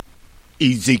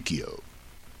Ezekiel,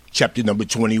 chapter number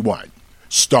 21,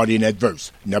 starting at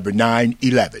verse number 9,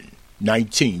 11,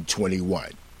 19,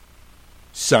 21.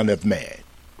 Son of man,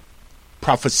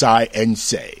 prophesy and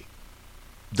say,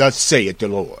 Thus saith the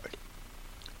Lord,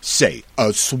 say,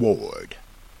 a sword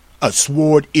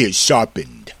is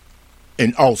sharpened,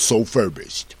 and also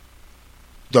furbished.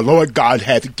 The Lord God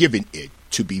hath given it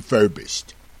to be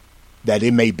furbished, that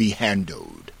it may be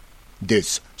handled.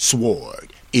 This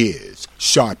sword is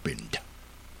sharpened,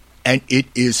 and it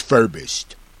is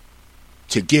furbished,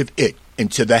 to give it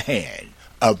into the hand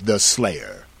of the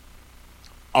slayer.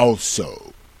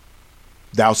 Also,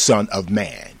 thou son of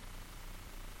man,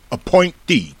 appoint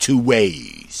thee 2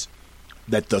 ways,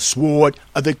 that the sword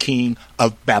of the king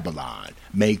of Babylon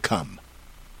may come.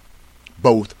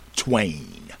 Both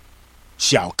twain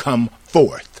shall come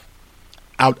forth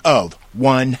out of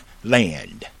one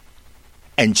land,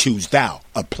 and choose thou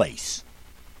a place.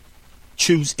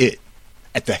 Choose it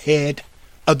at the head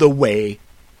of the way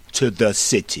to the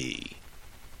city.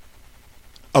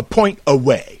 Appoint a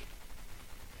way,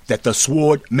 that the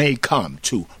sword may come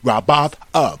to Rabbah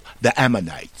of the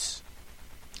Ammonites,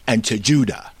 and to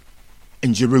Judah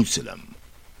and Jerusalem,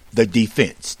 the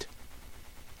defenced.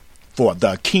 For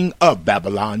the king of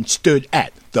Babylon stood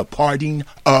at the parting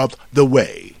of the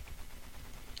way,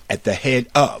 at the head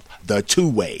of the 2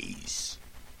 ways,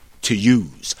 to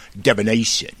use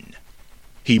divination.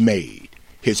 He made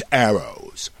his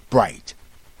arrows bright.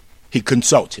 He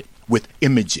consulted with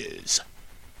images.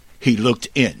 He looked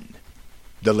in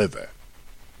the liver.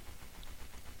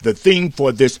 The theme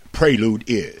for this prelude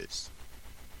is,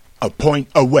 appoint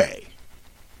a way,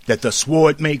 that the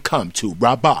sword may come to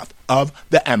Rabbah of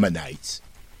the Ammonites,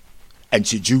 and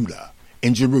to Judah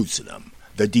and Jerusalem,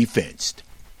 the defenced.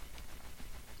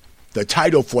 The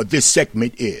title for this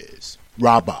segment is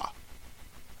Rabbah,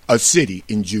 a city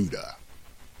in Judah,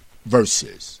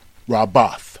 versus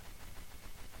Rabbah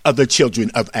of the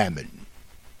children of Ammon,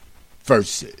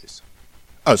 versus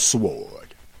a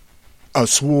sword. A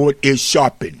sword is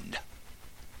sharpened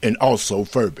and also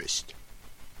furbished.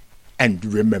 And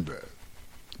remember,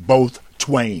 both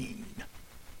twain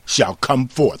shall come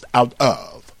forth out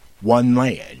of one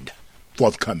land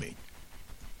forthcoming.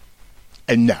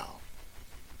 And now,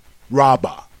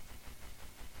 Rabbah,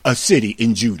 a city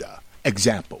in Judah.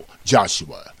 Example,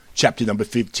 Joshua, chapter number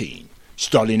 15,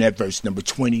 starting at verse number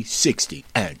 20, 60,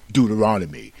 and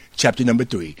Deuteronomy, chapter number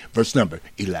 3, verse number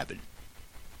 11.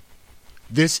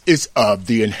 This is of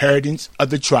the inheritance of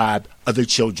the tribe of the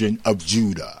children of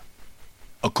Judah,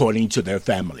 according to their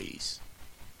families.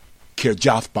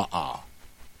 Kirjath-Baal,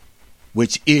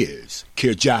 which is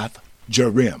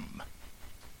Kirjath-Jearim,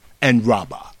 and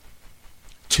Rabbah,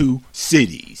 2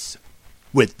 cities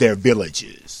with their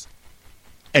villages.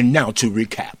 And now to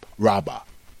recap, Rabbah,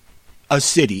 a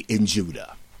city in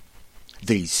Judah.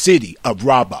 The city of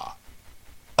Rabbah,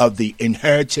 of the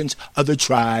inheritance of the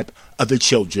tribe of the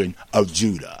children of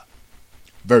Judah,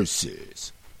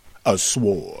 versus a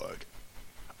sword.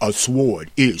 A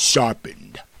sword is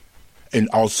sharpened, and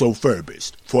also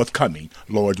furbished, forthcoming,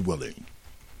 Lord willing.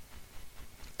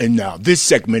 And now this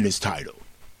segment is titled,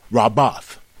 Rabbah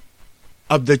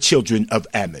of the children of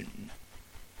Ammon,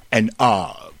 and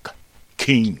Og,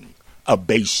 king of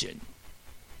Bashan.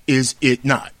 Is it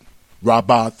not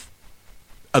Rabbah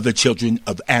of the children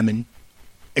of Ammon?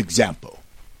 Example,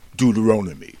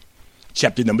 Deuteronomy,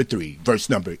 chapter number 3, verse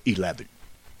number 11.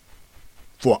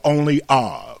 For only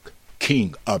Og,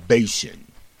 king of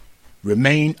Bashan,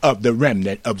 remained of the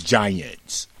remnant of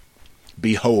giants.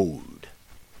 Behold,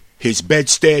 his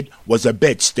bedstead was a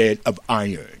bedstead of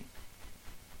iron.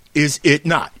 Is it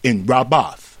not in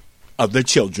Rabbah of the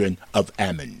children of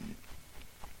Ammon?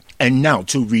 And now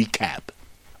to recap,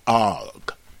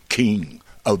 Og, king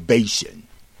of Bashan.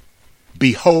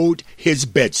 Behold, his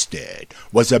bedstead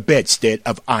was a bedstead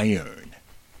of iron.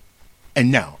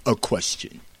 And now a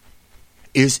question.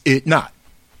 Is it not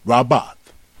Rabbah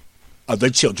of the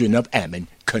children of Ammon?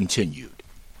 Continued.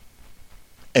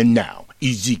 And now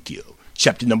Ezekiel,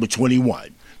 chapter number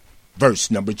 21,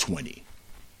 verse number 20.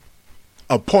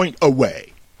 Appoint a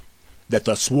way, that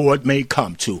the sword may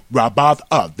come to Rabbah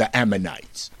of the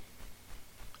Ammonites,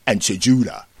 and to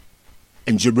Judah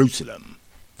and Jerusalem,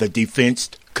 the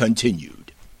defenced.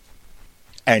 Continued.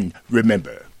 And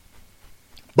remember,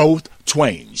 both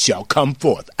twain shall come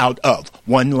forth out of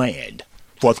one land,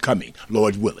 forthcoming,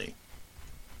 Lord willing.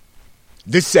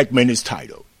 This segment is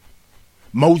titled,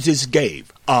 Moses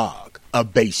gave Og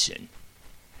of Bashan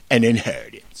an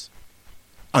inheritance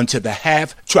unto the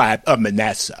half tribe of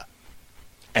Manasseh,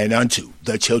 and unto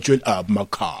the children of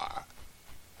Machir.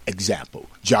 Example,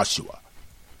 Joshua,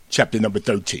 chapter number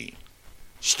 13,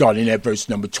 starting at verse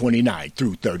number 29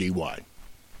 through 31.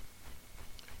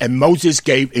 And Moses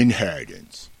gave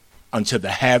inheritance unto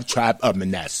the half-tribe of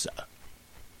Manasseh,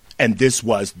 and this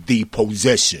was the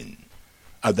possession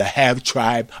of the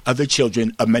half-tribe of the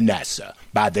children of Manasseh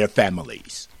by their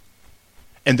families.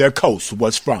 And their coast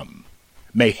was from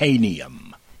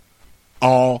Mahanaim,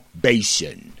 all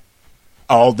Bashan,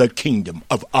 all the kingdom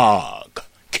of Og,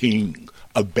 king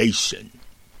of Bashan,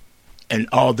 and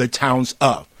all the towns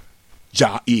of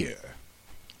Jair,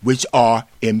 which are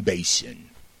in Bashan,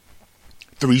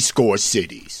 80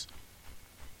 cities,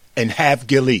 and half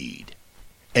Gilead,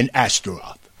 and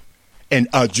Ashtaroth, and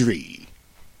Adri,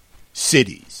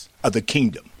 cities of the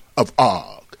kingdom of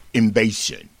Og in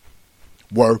Bashan,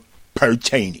 were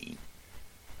pertaining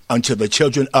unto the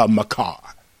children of Machir,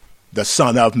 the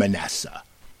son of Manasseh,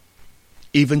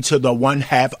 even to the one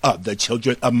half of the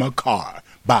children of Machir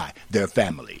by their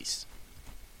families.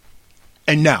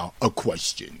 And now a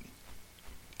question.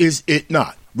 Is it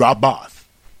not Rabbath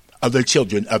of the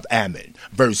children of Ammon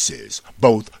versus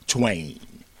both twain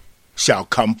shall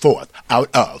come forth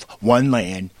out of one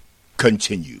land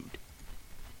continued?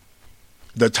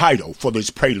 The title for this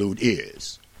prelude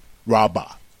is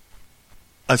Rabbah,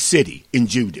 a city in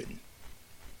Judah,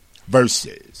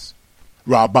 versus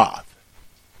Rabbath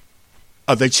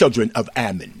of the children of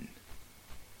Ammon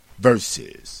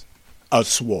versus a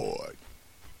sword.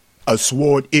 A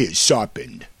sword is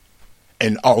sharpened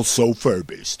and also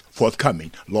furbished,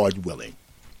 forthcoming, Lord willing.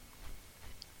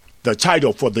 The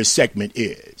title for this segment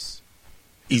is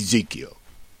Ezekiel,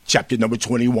 chapter number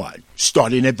 21,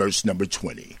 starting at verse number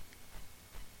 20.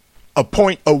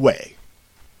 Appoint a way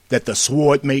that the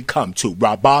sword may come to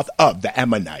Rabbath of the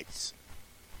Ammonites,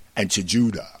 and to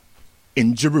Judah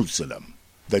in Jerusalem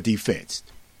the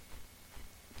defenced.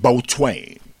 Both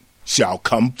twain shall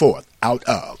come forth out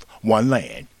of one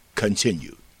land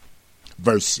continued.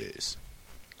 Verses.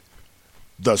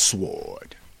 The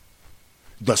sword.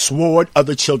 The sword of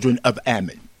the children of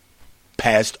Ammon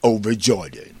passed over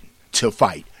Jordan to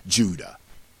fight Judah,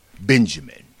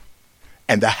 Benjamin,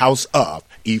 and the house of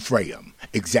Ephraim.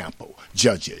 Example,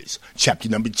 Judges, chapter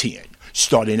number 10,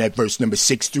 starting at verse number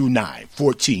 6 through 9,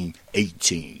 14,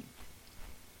 18.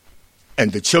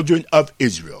 And the children of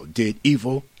Israel did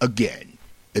evil again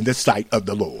in the sight of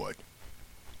the Lord,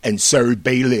 and served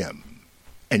Baalim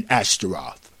and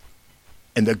Ashtaroth,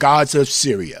 and the gods of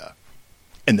Syria,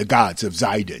 and the gods of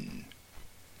Zidon,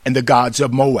 and the gods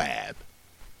of Moab,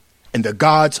 and the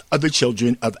gods of the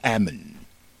children of Ammon,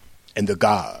 and the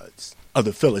gods of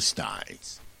the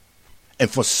Philistines, and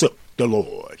forsook the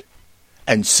Lord,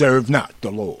 and served not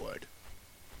the Lord.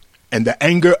 And the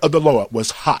anger of the Lord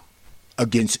was hot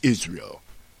against Israel,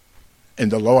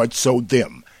 and the Lord sold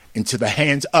them into the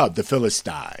hands of the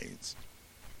Philistines,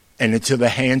 and into the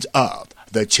hands of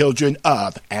the children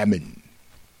of Ammon.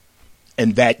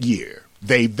 And that year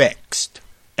they vexed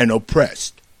and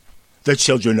oppressed the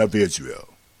children of Israel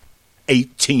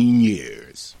 18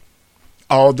 years.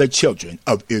 All the children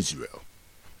of Israel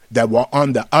that were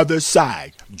on the other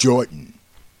side Jordan,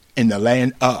 in the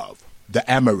land of the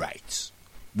Amorites,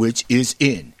 which is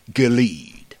in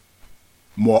Gilead.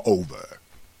 Moreover,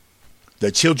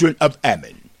 the children of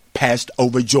Ammon passed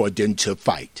over Jordan to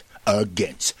fight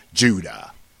against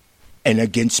Judah, and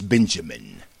against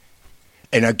Benjamin,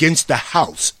 and against the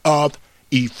house of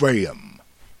Ephraim,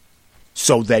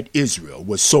 so that Israel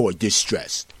was sore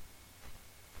distressed.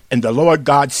 And the Lord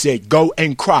God said, Go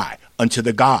and cry unto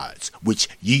the gods which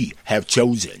ye have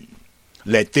chosen.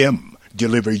 Let them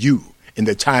deliver you in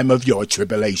the time of your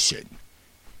tribulation.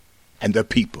 And the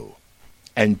people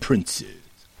and princes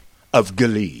of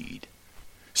Gilead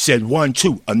said one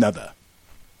to another,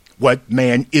 What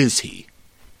man is he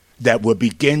that will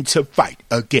begin to fight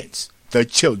against the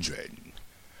children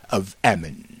of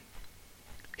Ammon?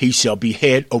 He shall be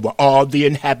head over all the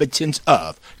inhabitants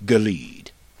of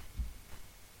Gilead.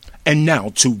 And now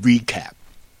to recap.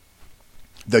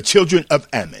 The children of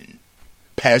Ammon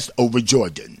passed over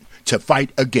Jordan to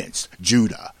fight against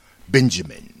Judah,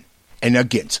 Benjamin, and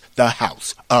against the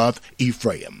house of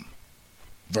Ephraim.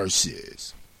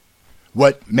 Verses.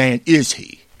 What man is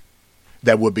he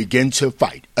that will begin to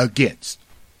fight against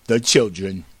the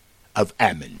children of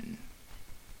Ammon?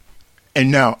 And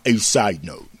now a side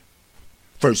note.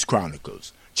 1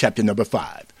 Chronicles, chapter number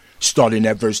 5, starting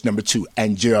at verse number 2,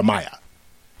 and Jeremiah,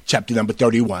 chapter number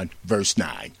 31, verse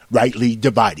 9, rightly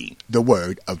dividing the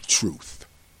word of truth.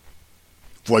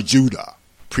 For Judah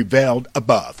prevailed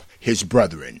above his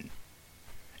brethren,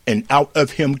 and out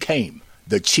of him came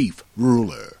the chief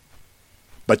ruler,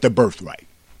 but the birthright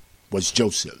was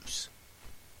Joseph's.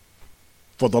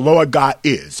 For the Lord God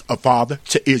is a father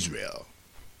to Israel,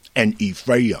 and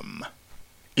Ephraim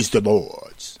is the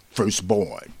Lord's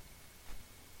firstborn.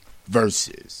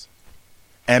 Verses.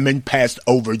 Ammon passed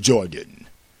over Jordan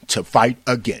to fight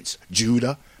against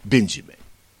Judah, Benjamin,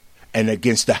 and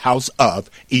against the house of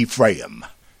Ephraim,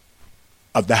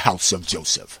 of the house of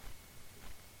Joseph.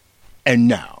 And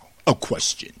now, a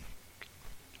question.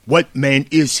 What man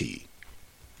is he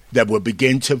that will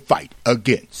begin to fight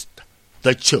against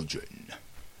the children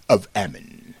of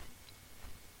Ammon?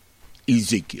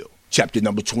 Ezekiel, chapter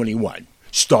number 21,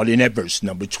 starting at verse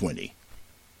number 20.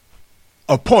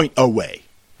 Appoint a way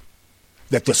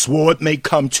that the sword may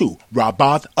come to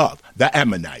Rabbah of the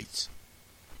Ammonites,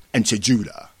 and to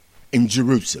Judah in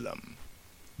Jerusalem.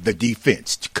 The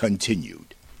defense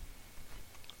continued.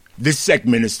 This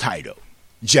segment is titled,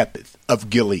 Jephthah of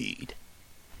Gilead,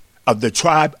 of the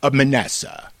tribe of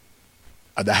Manasseh,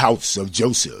 of the house of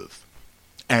Joseph.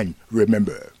 And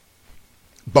remember,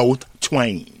 both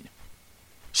twain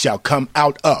shall come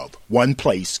out of one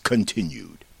place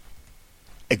continued.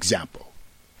 Example.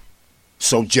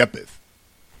 So Jephthah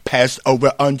passed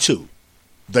over unto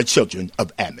the children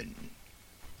of Ammon.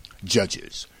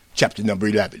 Judges, chapter number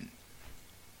 11,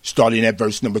 starting at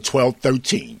verse number 12,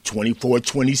 13, 24,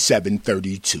 27,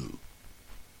 32.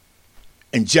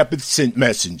 And Jephthah sent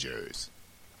messengers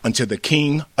unto the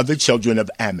king of the children of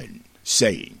Ammon,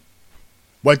 saying,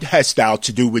 What hast thou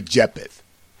to do with Jephthah,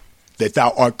 that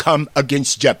thou art come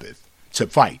against Jephthah to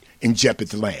fight in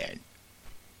Jephthah's land?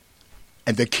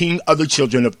 And the king of the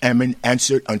children of Ammon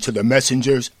answered unto the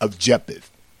messengers of Jephthah,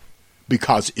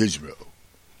 Because Israel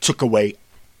took away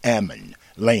Ammon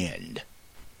land,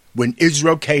 when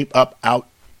Israel came up out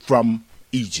from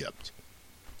Egypt,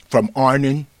 from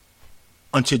Arnon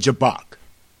unto Jabbok,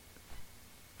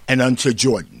 and unto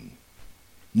Jordan.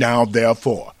 Now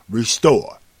therefore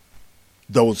restore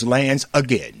those lands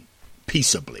again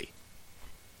peaceably.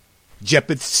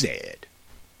 Jephthah said,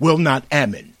 Will not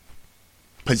Ammon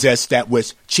possess that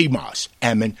which Chemosh,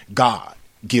 Ammon, God,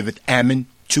 giveth Ammon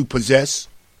to possess?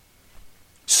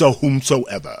 So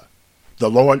whomsoever the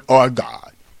Lord our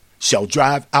God shall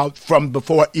drive out from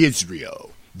before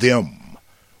Israel, them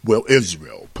will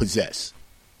Israel possess.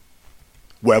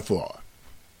 Wherefore,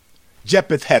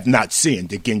 Jephthah hath not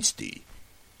sinned against thee,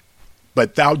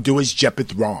 but thou doest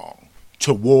Jephthah wrong,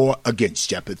 to war against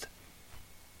Jephthah.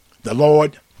 The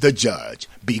Lord, the judge,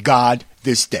 be God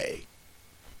this day,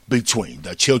 between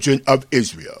the children of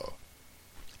Israel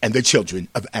and the children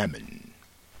of Ammon.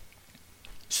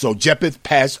 So Jephthah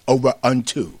passed over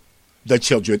unto the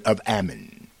children of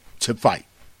Ammon to fight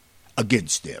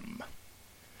against them,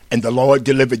 and the Lord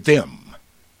delivered them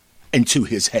into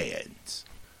his hands.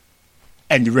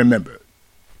 And remember,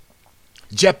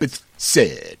 Jephthah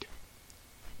said,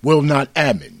 Will not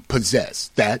Ammon possess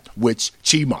that which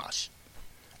Chemosh,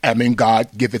 Ammon, God,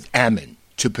 giveth Ammon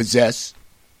to possess?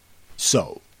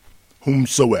 So,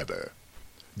 whomsoever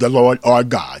the Lord our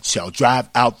God shall drive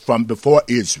out from before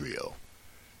Israel,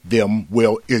 them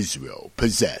will Israel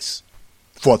possess.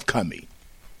 Forthcoming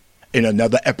in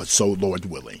another episode, Lord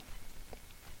willing.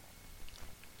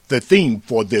 The theme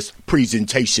for this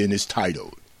presentation is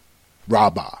titled,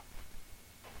 Rabbah,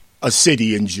 a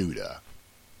city in Judah,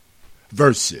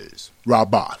 versus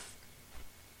Rabbah,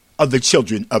 of the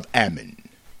children of Ammon,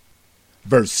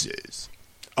 versus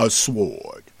a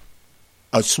sword.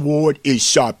 A sword is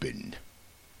sharpened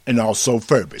and also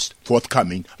furbished,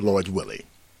 forthcoming, Lord willing.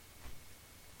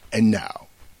 And now,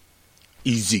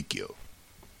 Ezekiel,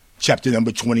 chapter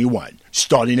number 21,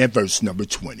 starting at verse number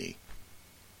 20.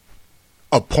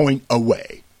 Appoint a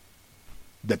way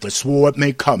that the sword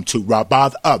may come to Rabbah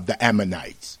of the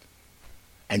Ammonites,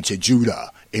 and to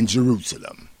Judah in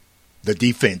Jerusalem. The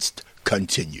defense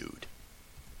continued.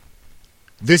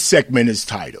 This segment is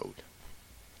titled,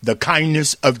 The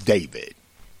Kindness of David,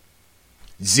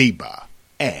 Ziba,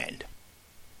 and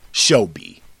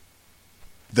Shobi,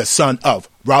 the son of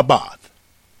Rabbah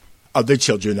of the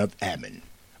children of Ammon,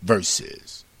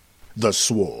 versus the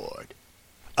sword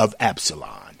of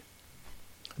Absalom,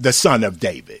 the son of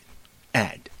David,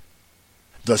 and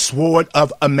the sword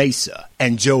of Amasa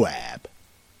and Joab,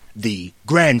 the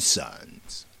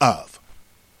grandsons of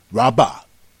Rabbah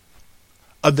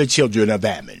of the children of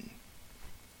Ammon.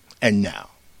 And now,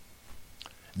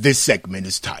 this segment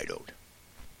is titled,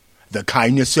 The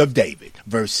Kindness of David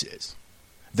versus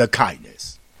the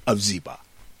Kindness of Ziba.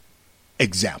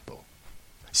 Example,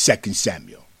 2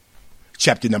 Samuel,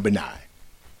 chapter number 9,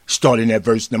 starting at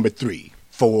verse number 3,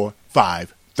 4,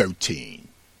 5, 13.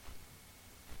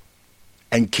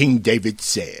 And King David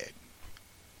said,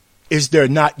 Is there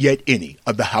not yet any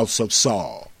of the house of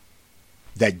Saul,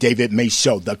 that David may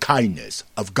show the kindness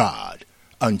of God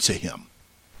unto him?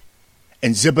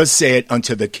 And Ziba said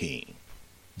unto the king,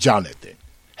 Jonathan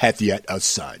hath yet a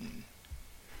son,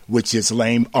 which is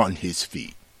lame on his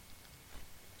feet.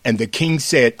 And the king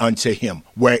said unto him,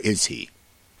 Where is he?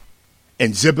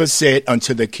 And Ziba said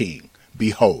unto the king,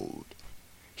 Behold,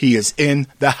 he is in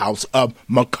the house of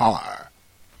Machir,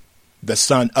 the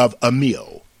son of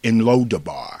Ammiel, in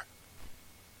Lodabar.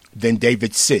 Then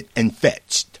David sent and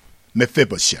fetched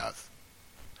Mephibosheth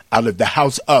out of the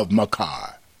house of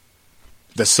Machir,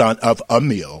 the son of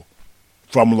Ammiel,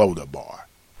 from Lodabar.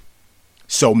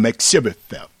 So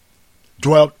Mephibosheth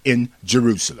dwelt in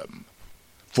Jerusalem,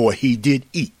 for he did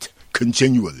eat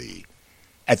continually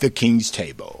at the king's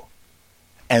table,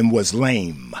 and was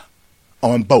lame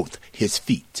on both his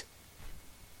feet.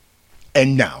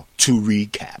 And now to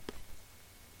recap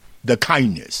the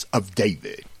kindness of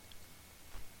David.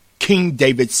 King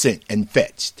David sent and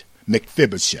fetched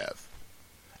Mephibosheth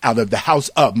out of the house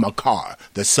of Machir,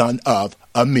 the son of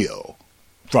Ammiel,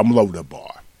 from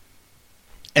Lodabar.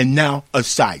 And now a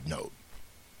side note.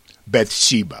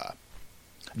 Bathsheba,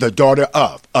 the daughter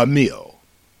of Ammiel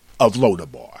of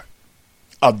Lodabar,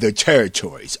 of the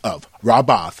territories of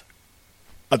Rabbah,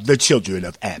 of the children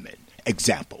of Ammon.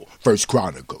 Example, 1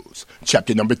 Chronicles,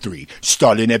 chapter number 3,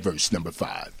 starting at verse number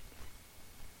 5.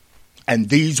 And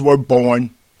these were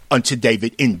born unto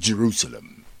David in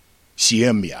Jerusalem,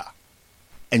 Shemaiah,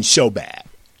 and Shobab,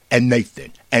 and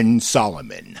Nathan, and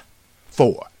Solomon,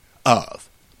 4 of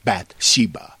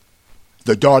Bathsheba,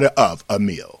 the daughter of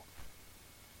Ammiel.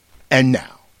 And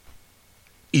now,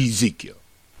 Ezekiel,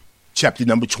 chapter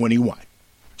number 21,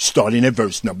 starting at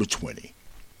verse number 20.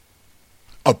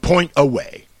 Appoint a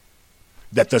way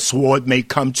that the sword may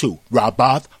come to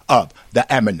Rabbah of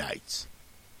the Ammonites,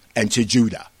 and to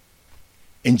Judah,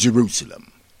 in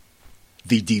Jerusalem,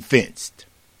 the defenced,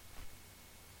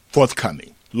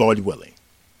 forthcoming, Lord willing.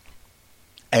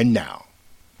 And now,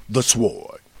 the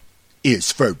sword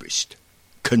is furbished,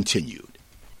 continued.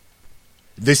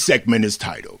 This segment is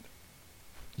titled,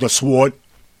 The Sword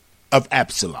of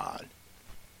Absalom,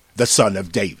 the son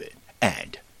of David,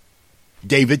 and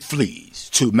David flees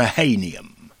to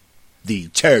Mahanaim, the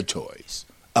territories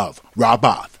of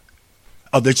Rabbah,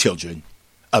 of the children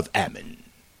of Ammon.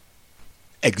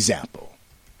 Example,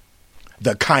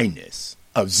 the kindness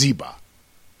of Ziba,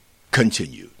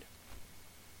 continued.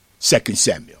 2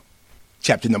 Samuel,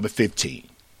 chapter number 15,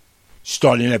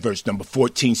 starting at verse number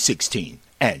 14, 16,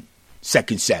 and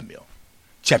 2 Samuel,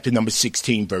 chapter number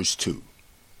 16, verse 2.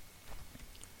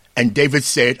 And David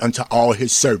said unto all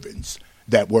his servants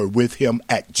that were with him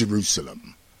at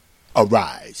Jerusalem,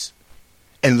 Arise,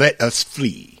 and let us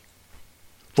flee,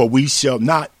 for we shall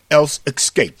not else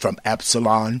escape from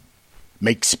Absalom.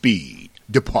 Make speed,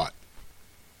 depart,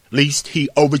 lest he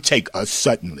overtake us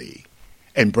suddenly,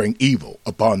 and bring evil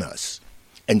upon us,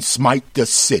 and smite the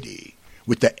city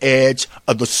with the edge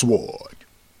of the sword.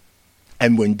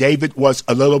 And when David was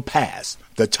a little past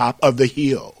the top of the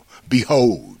hill,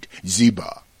 behold,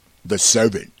 Ziba, the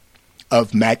servant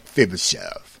of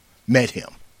Mephibosheth, met him,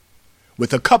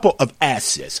 with a couple of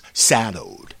asses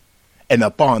saddled, and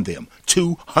upon them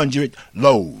 200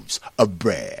 loaves of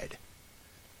bread,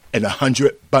 and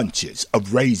 100 bunches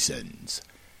of raisins,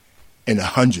 and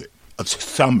 100 of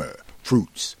summer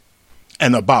fruits,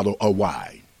 and a bottle of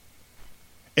wine.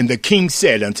 And the king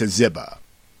said unto Ziba,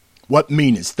 What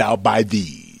meanest thou by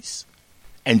these?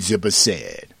 And Ziba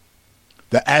said,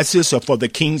 The asses are for the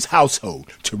king's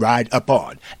household to ride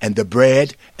upon, and the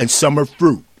bread and summer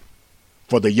fruit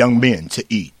for the young men to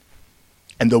eat,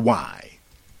 and the wine,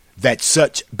 that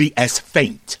such be as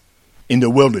faint in the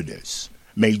wilderness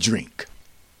may drink.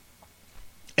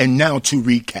 And now to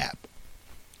recap.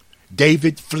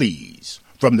 David flees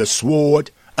from the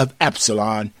sword of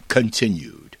Absalom,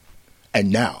 continued.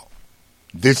 And now,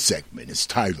 this segment is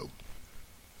titled,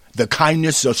 The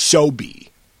Kindness of Shobi,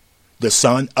 the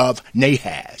son of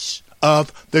Nahash,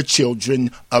 of the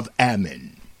children of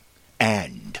Ammon,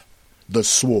 and the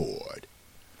sword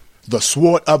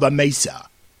of Amasa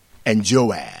and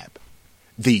Joab,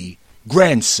 the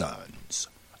grandsons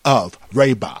of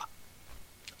Rabah,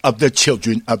 of the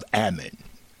children of Ammon,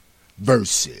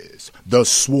 versus the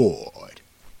sword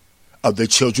of the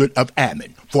children of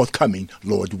Ammon, forthcoming,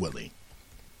 Lord willing.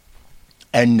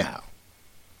 And now,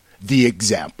 the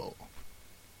example,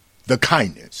 the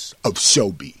kindness of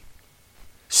Shobi,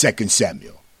 2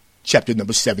 Samuel, chapter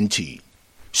number 17,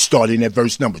 starting at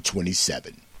verse number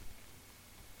 27.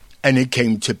 And it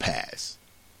came to pass,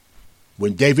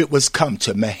 when David was come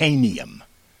to Mahanaim,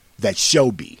 that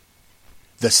Shobi,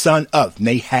 the son of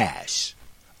Nahash,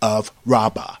 of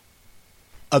Rabbah,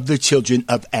 of the children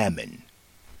of Ammon,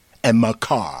 and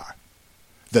Machir,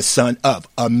 the son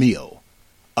of Ammiel,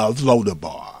 of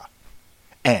Lodabar,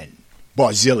 and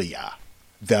Barzillai,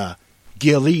 the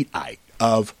Gileadite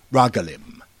of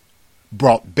Rogelim,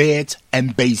 brought beds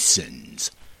and basins,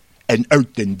 and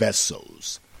earthen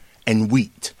vessels, and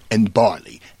wheat, and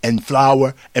barley, and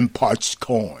flour, and parched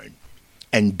corn,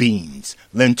 and beans,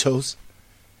 lentils,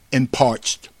 and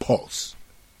parched pulse.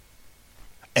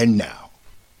 And now,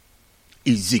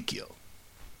 Ezekiel,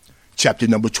 chapter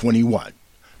number 21,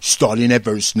 starting at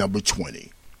verse number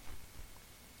 20.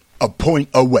 Appoint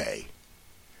a way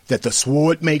that the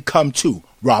sword may come to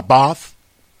Rabbah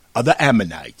of the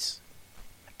Ammonites,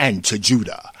 and to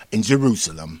Judah and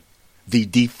Jerusalem, the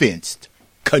defense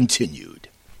continued.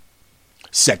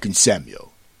 2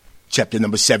 Samuel, chapter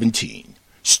number 17,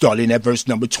 starting at verse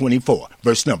number 24,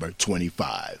 verse number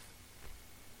 25.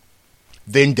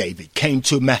 Then David came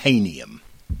to Mahanaim,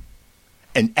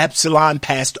 and Absalom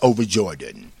passed over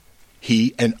Jordan,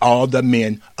 he and all the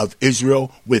men of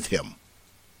Israel with him.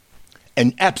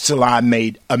 And Absalom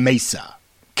made Amasa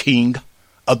king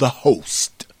of the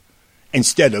host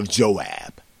instead of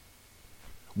Joab,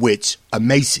 which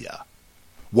Amasa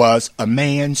was a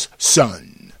man's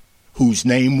son, whose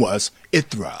name was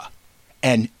Ithra,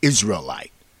 an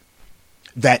Israelite,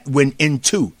 that went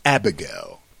into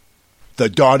Abigail, the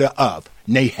daughter of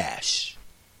Nahash,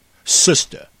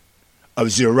 sister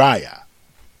of Zeruiah,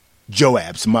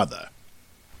 Joab's mother.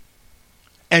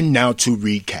 And now to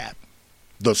recap: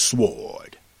 the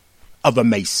sword of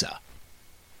Amasa,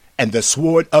 and the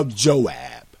sword of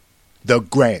Joab, the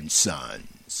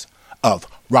grandsons of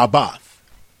Rabbah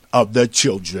of the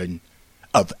children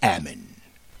of Ammon,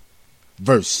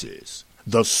 versus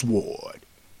the sword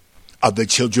of the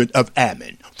children of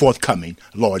Ammon, forthcoming,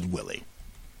 Lord willing.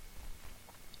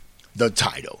 The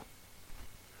title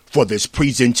for this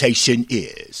presentation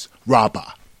is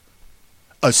Rabbah,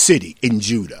 a city in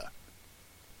Judah,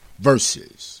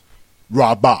 versus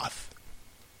Rabbah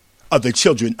of the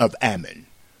children of Ammon,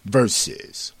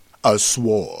 versus a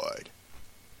sword.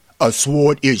 A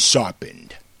sword is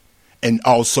sharpened and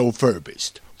also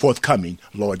furbished, forthcoming,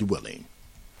 Lord willing.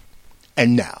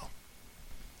 And now,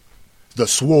 the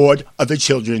sword of the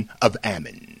children of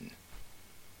Ammon.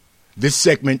 This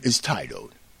segment is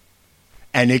titled,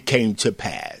 And It Came to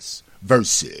Pass,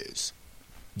 versus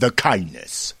the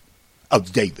kindness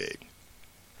of David,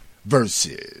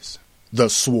 versus the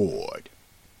sword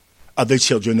of the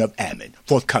children of Ammon,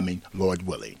 forthcoming, Lord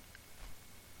willing.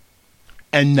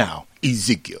 And now,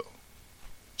 Ezekiel,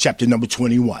 chapter number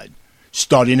 21,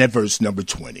 starting at verse number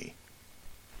 20.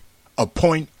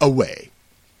 Appoint a way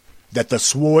that the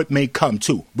sword may come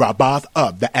to Rabbah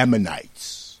of the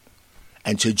Ammonites,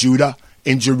 and to Judah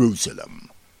and Jerusalem.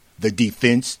 The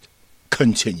defense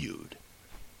continued.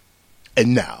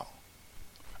 And now,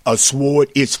 a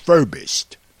sword is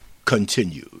furbished,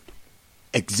 continued.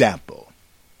 Example,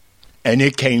 and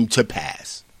it came to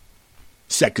pass.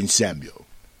 2 Samuel,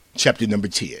 chapter number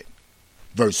 10,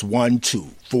 verse 1, 2,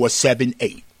 4, 7,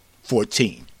 8,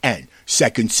 14, and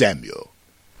 2 Samuel,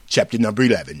 chapter number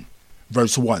 11,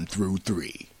 verse 1 through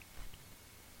 3.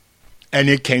 And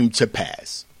it came to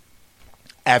pass,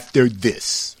 after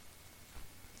this,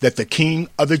 that the king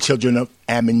of the children of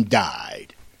Ammon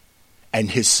died,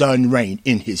 and his son reigned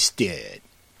in his stead.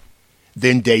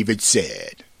 Then David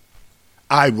said,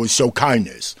 I will show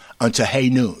kindness unto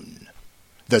Hanun,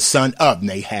 the son of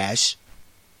Nahash,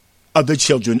 of the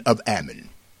children of Ammon.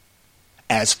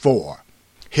 As for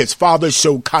his father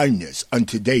showed kindness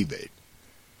unto David,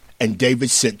 and David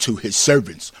sent to his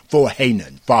servants for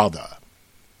Hanun, father.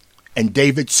 And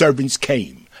David's servants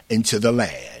came into the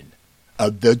land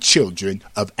of the children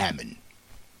of Ammon.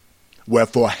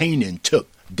 Wherefore Hanun took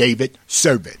David's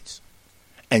servants,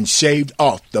 and shaved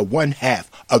off the one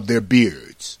half of their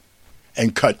beards,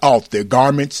 and cut off their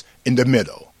garments in the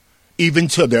middle, even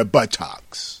to their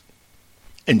buttocks,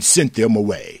 and sent them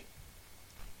away.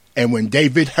 And when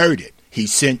David heard it, he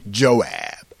sent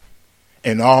Joab,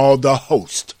 and all the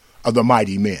host of the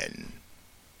mighty men.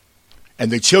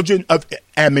 And the children of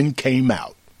Ammon came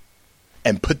out,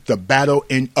 and put the battle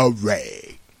in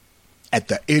array at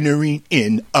the entering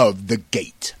in of the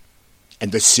gate.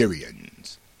 And the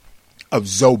Syrians of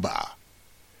Zobah,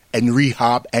 and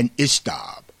Rehob, and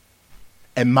Ishtab,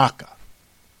 and Makkah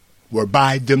were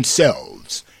by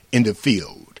themselves in the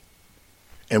field.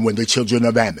 And when the children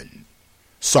of Ammon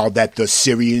saw that the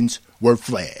Syrians were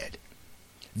fled,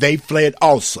 they fled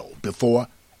also before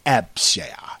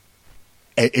Abishai,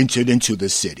 and entered into the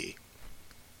city.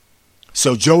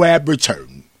 So Joab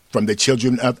returned from the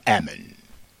children of Ammon,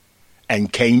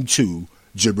 and came to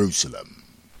Jerusalem.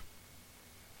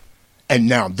 And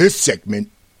now this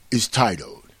segment is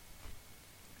titled,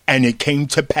 And It Came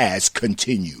to Pass,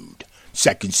 continued,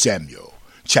 2 Samuel,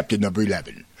 chapter number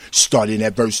 11, starting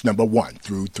at verse number 1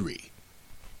 through 3.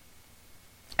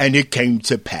 And it came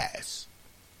to pass,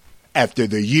 after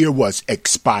the year was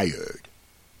expired,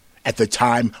 at the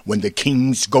time when the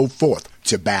kings go forth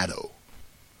to battle,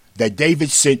 that David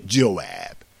sent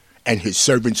Joab and his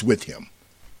servants with him,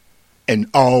 and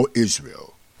all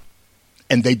Israel.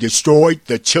 And they destroyed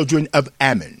the children of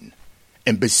Ammon,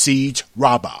 and besieged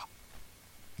Rabbah.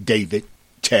 David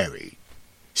tarried,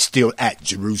 still at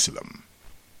Jerusalem.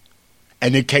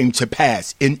 And it came to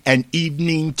pass in an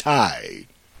evening tide,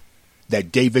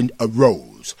 that David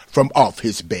arose from off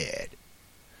his bed,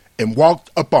 and walked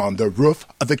upon the roof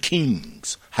of the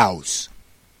king's house.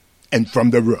 And from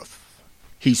the roof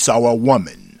he saw a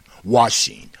woman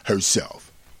washing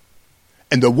herself.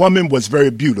 And the woman was very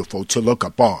beautiful to look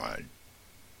upon.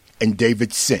 And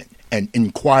David sent and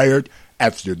inquired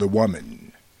after the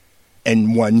woman.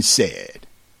 And one said,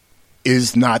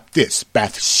 Is not this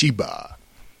Bathsheba,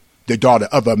 the daughter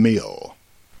of Amiel,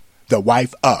 the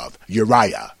wife of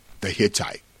Uriah the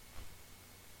Hittite?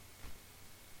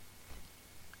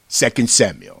 2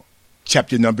 Samuel,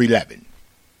 chapter number 11,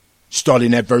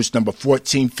 starting at verse number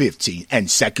 14, 15, and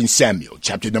 2 Samuel,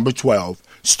 chapter number 12,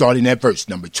 starting at verse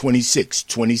number 26,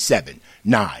 27,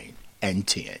 9, and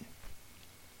 10.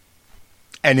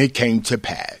 And it came to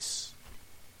pass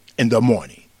in the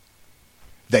morning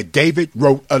that David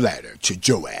wrote a letter to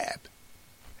Joab,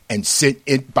 and sent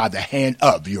it by the hand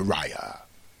of Uriah.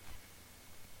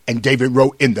 And David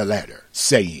wrote in the letter,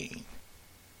 saying,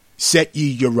 Set ye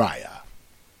Uriah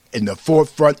in the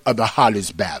forefront of the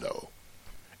hottest battle,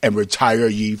 and retire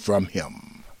ye from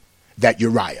him, that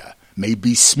Uriah may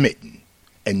be smitten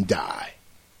and die.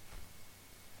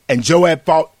 And Joab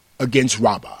fought against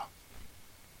Rabbah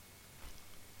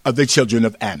of the children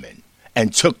of Ammon,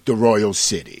 and took the royal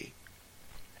city.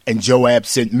 And Joab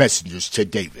sent messengers to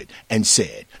David, and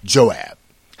said, Joab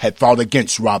had fought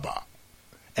against Rabbah,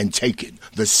 and taken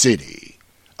the city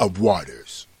of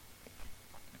waters.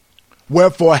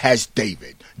 Wherefore has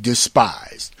David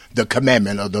despised the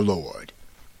commandment of the Lord,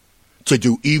 to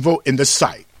do evil in the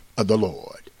sight of the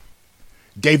Lord?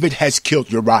 David has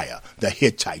killed Uriah the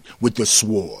Hittite with the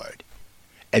sword,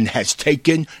 and has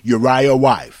taken Uriah's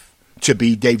wife to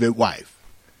be David's wife,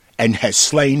 and has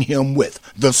slain him with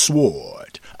the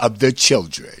sword of the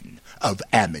children of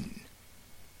Ammon.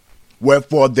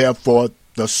 Wherefore, therefore,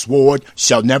 the sword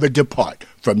shall never depart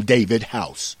from David's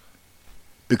house,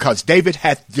 because David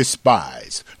hath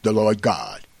despised the Lord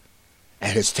God,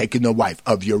 and has taken the wife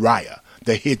of Uriah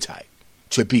the Hittite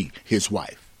to be his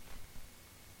wife.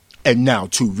 And now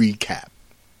to recap.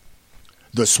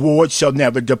 The sword shall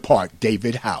never depart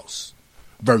David's house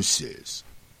versus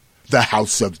the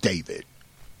house of David.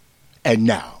 And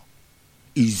now,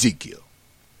 Ezekiel,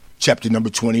 chapter number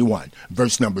 21,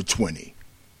 verse number 20.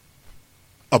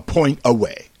 A point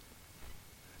away,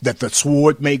 that the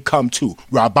sword may come to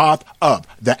Rabbah of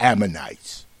the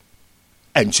Ammonites,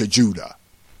 and to Judah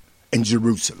and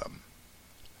Jerusalem,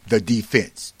 the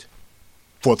defenced,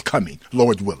 forthcoming,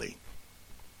 Lord willing.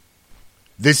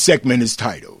 This segment is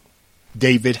titled,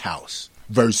 David House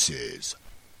versus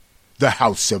the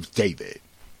House of David.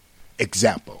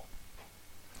 Example,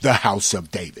 the House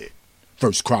of David.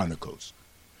 1 Chronicles,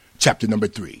 chapter number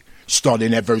 3,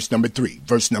 starting at verse number 3,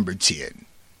 verse number 10.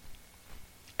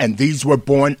 And these were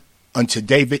born unto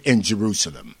David in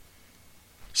Jerusalem,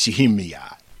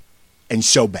 Shehemiah, and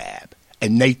Shobab,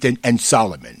 and Nathan, and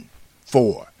Solomon,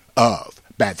 4 of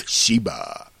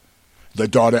Bathsheba, the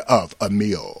daughter of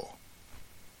Amiel.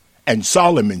 And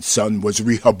Solomon's son was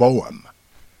Rehoboam,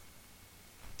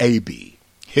 Abi,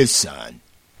 his son,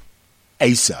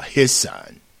 Asa, his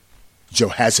son,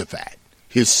 Jehoshaphat,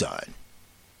 his son.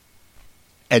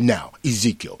 And now,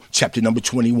 Ezekiel, chapter number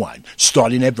 21,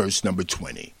 starting at verse number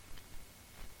 20.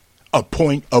 A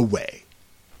point away,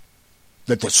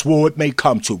 that the sword may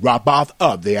come to Rabbah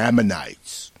of the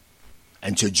Ammonites,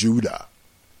 and to Judah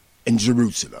and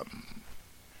Jerusalem,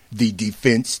 the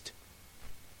defenced,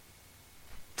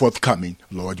 forthcoming,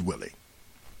 Lord willing.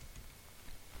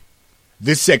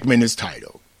 This segment is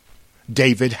titled,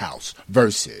 David House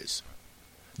versus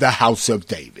the House of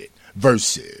David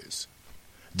versus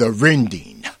the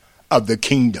rending of the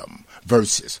kingdom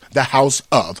versus the house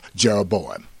of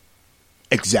Jeroboam.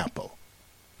 Example,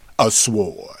 a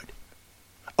sword.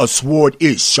 A sword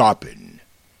is sharpened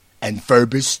and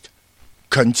furbished,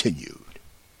 continued.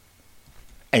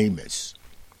 Amos,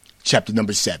 chapter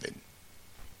number 7,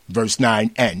 verse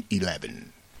 9 and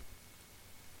 11.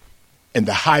 And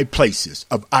the high places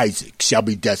of Isaac shall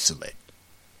be desolate,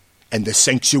 and the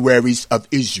sanctuaries of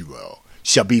Israel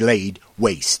shall be laid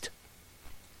waste.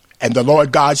 And the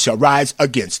Lord God shall rise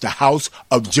against the house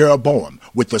of Jeroboam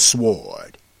with the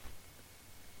sword.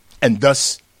 And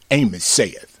thus Amos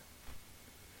saith,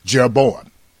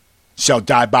 Jeroboam shall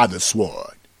die by the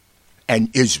sword, and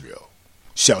Israel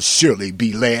shall surely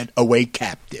be led away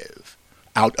captive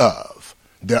out of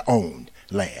their own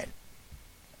land.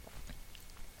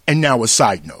 And now a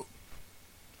side note.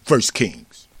 1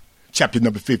 Kings, chapter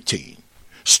number 15,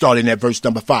 starting at verse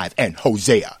number 5, and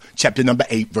Hosea, chapter number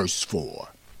 8, verse 4.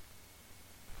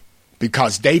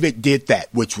 Because David did that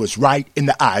which was right in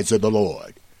the eyes of the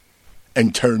Lord,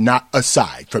 and turned not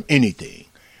aside from anything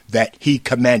that he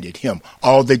commanded him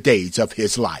all the days of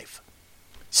his life,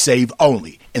 save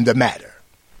only in the matter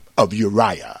of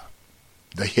Uriah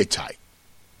the Hittite.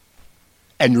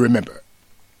 And remember,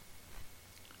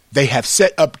 they have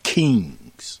set up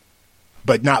kings,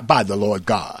 but not by the Lord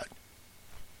God.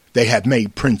 They have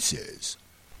made princes,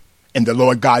 and the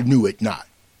Lord God knew it not.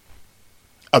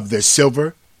 Of their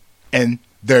silver and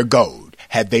their gold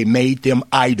had they made them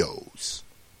idols,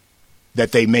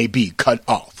 that they may be cut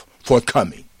off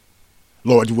forthcoming,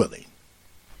 Lord willing,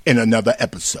 in another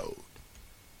episode.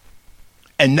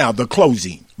 And now the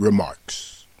closing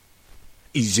remarks.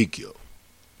 Ezekiel,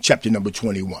 chapter number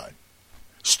 21,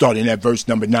 starting at verse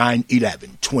number 9,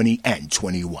 11, 20, and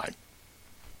 21.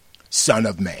 Son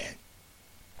of man,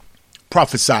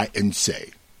 prophesy and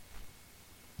say,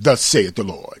 Thus saith the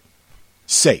Lord,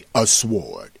 say a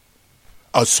sword.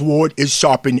 A sword is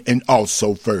sharpened and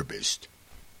also furbished.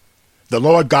 The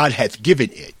Lord God hath given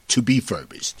it to be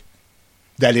furbished,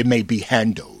 that it may be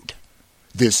handled.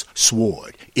 This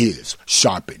sword is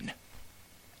sharpened,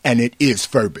 and it is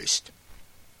furbished,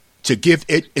 to give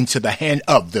it into the hand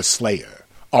of the slayer.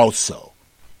 Also,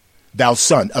 thou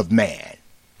son of man,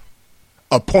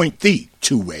 appoint thee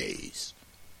 2 ways,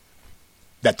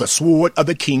 that the sword of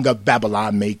the king of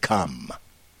Babylon may come.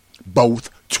 Both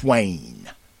twain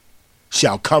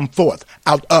shall come forth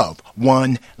out of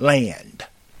one land.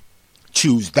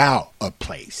 Choose thou a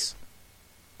place.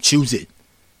 Choose it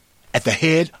at the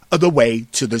head of the way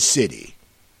to the city.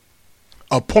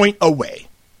 Appoint a way,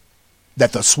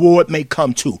 that the sword may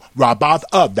come to Rabbath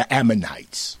of the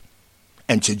Ammonites,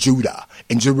 and to Judah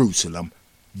and Jerusalem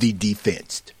the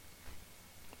defenced.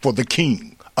 For the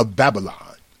king of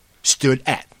Babylon stood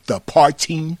at the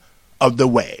parting of the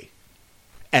way,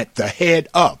 at the head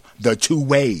of the 2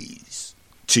 ways,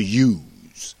 to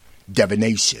use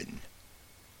divination.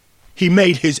 He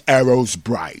made his arrows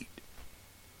bright.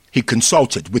 He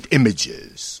consulted with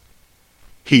images.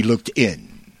 He looked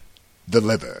in the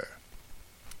liver.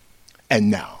 And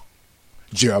now,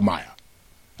 Jeremiah,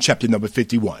 chapter number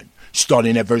 51,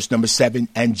 starting at verse number 7,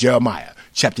 and Jeremiah,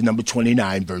 chapter number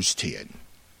 29, verse 10.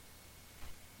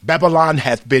 Babylon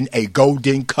hath been a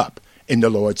golden cup in the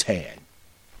Lord's hand.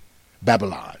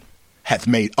 Babylon hath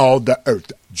made all the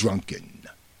earth drunken.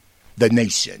 The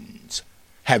nations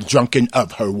have drunken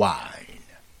of her wine.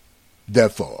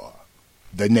 Therefore,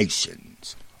 the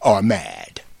nations are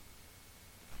mad.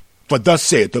 For thus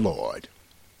saith the Lord,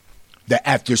 that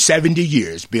after 70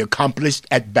 years be accomplished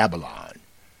at Babylon,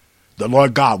 the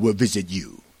Lord God will visit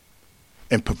you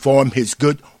and perform his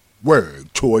good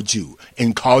word towards you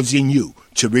in causing you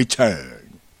to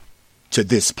return to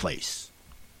this place.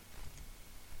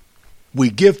 We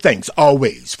give thanks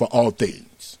always for all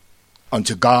things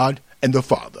unto God and the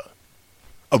Father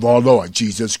of our Lord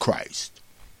Jesus Christ.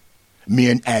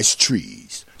 Men as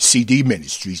Trees,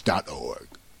 cdministries.org,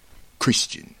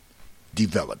 Christian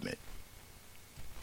Development.